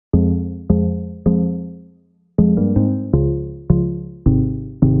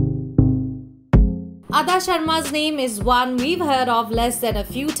Adah Sharma's name is one we've heard of less than a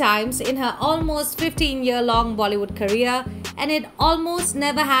few times in her almost 15-year-long Bollywood career, and it almost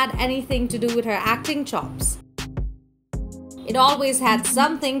never had anything to do with her acting chops. It always had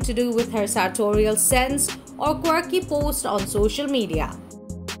something to do with her sartorial sense or quirky post on social media.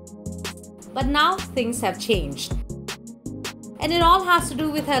 But now things have changed. And it all has to do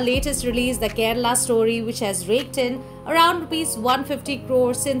with her latest release, The Kerala Story, which has raked in around Rs 150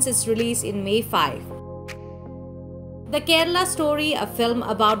 crore since its release in May 5. The Kerala Story, a film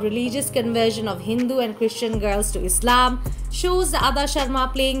about religious conversion of Hindu and Christian girls to Islam, shows Adah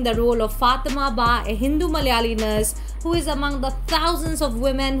Sharma playing the role of Fatima Ba, a Hindu Malayali nurse who is among the thousands of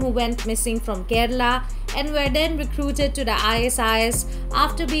women who went missing from Kerala and were then recruited to the ISIS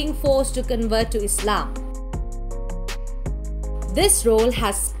after being forced to convert to Islam. This role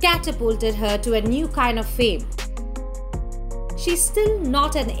has catapulted her to a new kind of fame. She's still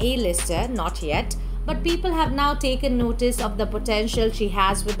not an A-lister, not yet, but people have now taken notice of the potential she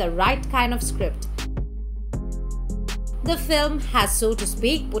has with the right kind of script. The film has, so to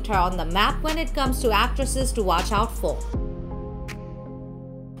speak, put her on the map when it comes to actresses to watch out for.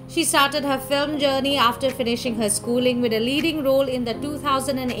 She started her film journey after finishing her schooling with a leading role in the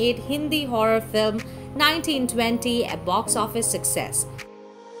 2008 Hindi horror film 1920, a box office success.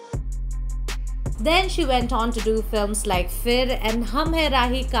 Then she went on to do films like Fir and Hum Hai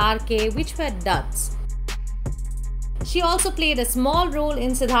Rahi Kar Ke, which were duds. She also played a small role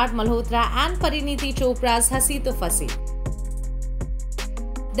in Siddharth Malhotra and Pariniti Chopra's Hasi To Fasi.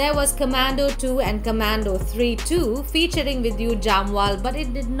 There was Commando 2 and Commando 3 too, featuring Vidyut Jamwal, but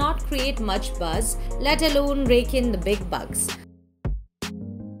it did not create much buzz, let alone rake in the big bucks.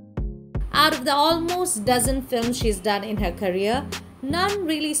 Out of the almost dozen films she's done in her career, none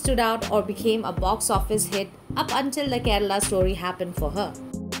really stood out or became a box office hit up until The Kerala Story happened for her.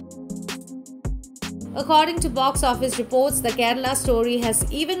 According to box office reports, The Kerala Story has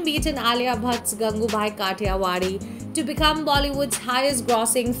even beaten Alia Bhatt's Gangubai Kathiawadi to become Bollywood's highest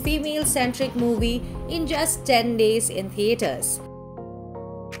grossing female-centric movie in just 10 days in theatres.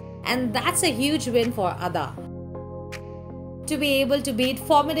 And that's a huge win for Adah. To be able to beat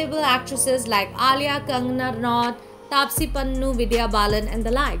formidable actresses like Alia, Kangana Ranaut, Taapsee Pannu, Vidya Balan and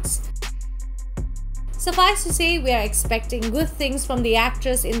the likes. Suffice to say, we are expecting good things from the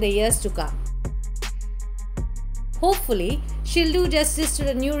actress in the years to come. Hopefully, she'll do justice to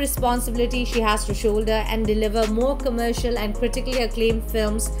the new responsibility she has to shoulder and deliver more commercial and critically acclaimed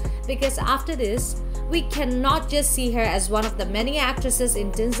films, because after this, we cannot just see her as one of the many actresses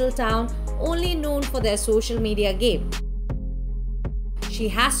in Tinseltown only known for their social media game. She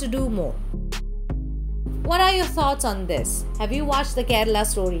has to do more. What are your thoughts on this? Have you watched The Kerala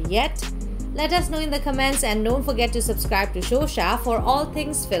Story yet? Let us know in the comments and don't forget to subscribe to Shosha for all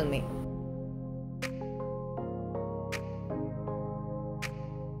things filming.